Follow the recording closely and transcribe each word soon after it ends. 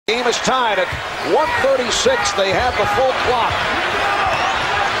Game is tied at 1:36. They have the full clock.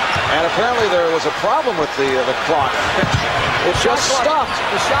 And apparently there was a problem with the clock. It just stopped.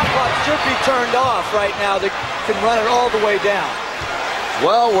 The shot clock should be turned off right now. They can run it all the way down.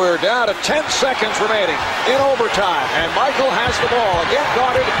 Well, we're down to 10 seconds remaining in overtime. And Michael has the ball. Again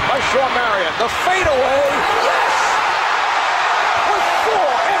guarded by Shawn Marion. The fadeaway. Yes! With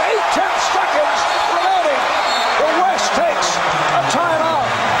 4 and 8/10 seconds remaining, the West takes a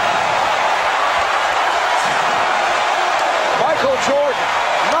timeout. Michael Jordan,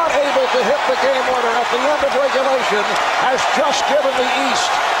 not able to hit the game winner at the end of regulation, has just given the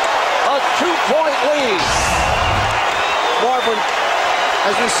East a 2-point lead. Marvin,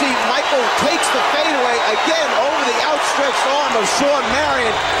 as we see, Michael takes the fadeaway again over the outstretched arm of Shawn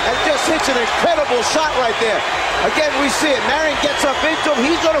Marion and just hits an incredible shot right there. Again, we see it. Marion gets up into him.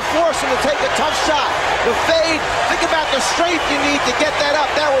 He's going to force him to take a tough shot. The fade, think about the strength you need to get that up.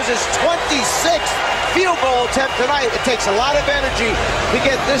 That was his 26th field goal attempt tonight. It takes a lot of energy to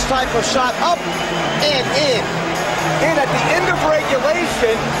get this type of shot up and in. And at the end of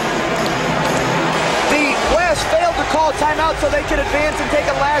regulation, the West failed to call timeout so they could advance and take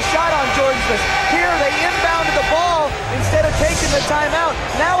a last shot on Jordan Smith. Here they inbounded the ball instead of taking the timeout.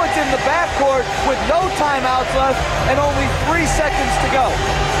 Now it's in the backcourt with no timeouts left and only 3 seconds to go.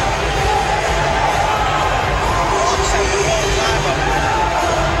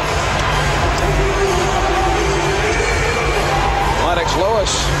 Lennox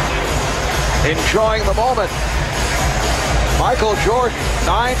Lewis enjoying the moment. Michael Jordan,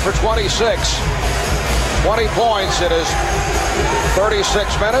 9 for 26. 20 points in his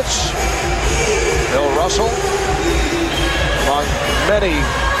 36 minutes. Bill Russell, among many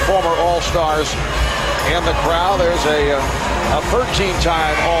former All-Stars in the crowd. There's a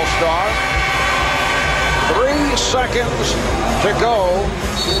 13-time All-Star. 3 seconds to go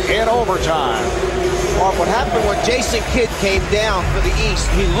in overtime. What happened when Jason Kidd came down for the East,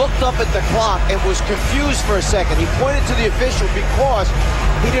 he looked up at the clock and was confused for a second. He pointed to the official because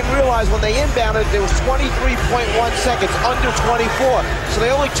he didn't realize when they inbounded there was 23.1 seconds, under 24. So they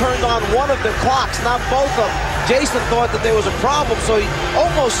only turned on one of the clocks, not both of them. Jason thought that there was a problem, so he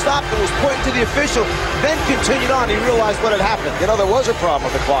almost stopped and was pointing to the official, then continued on. He realized what had happened. You know, there was a problem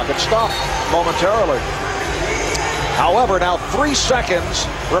with the clock. It stopped momentarily. However, now 3 seconds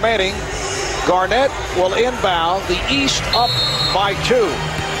remaining. Garnett will inbound. The East up by 2.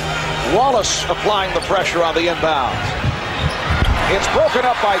 Wallace applying the pressure on the inbound. It's broken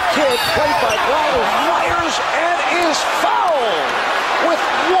up by Kidd, played by Brown, who fires and is fouled. With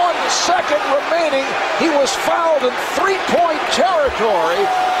 1 second remaining, he was fouled in 3-point territory.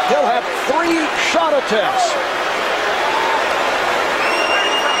 He'll have 3 shot attempts.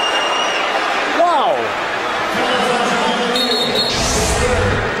 Wow.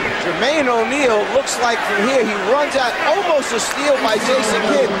 Jermaine O'Neal looks like from here he runs out, almost a steal by Jason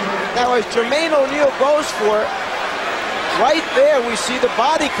Kidd. Now as Jermaine O'Neal goes for it, right there we see the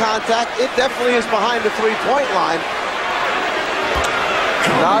body contact. It definitely is behind the 3-point line.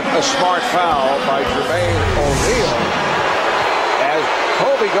 Not a smart foul by Jermaine O'Neal as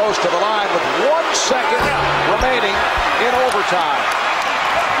Kobe goes to the line with 1 second remaining in overtime.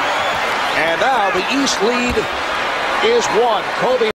 And now the East lead is 1. Kobe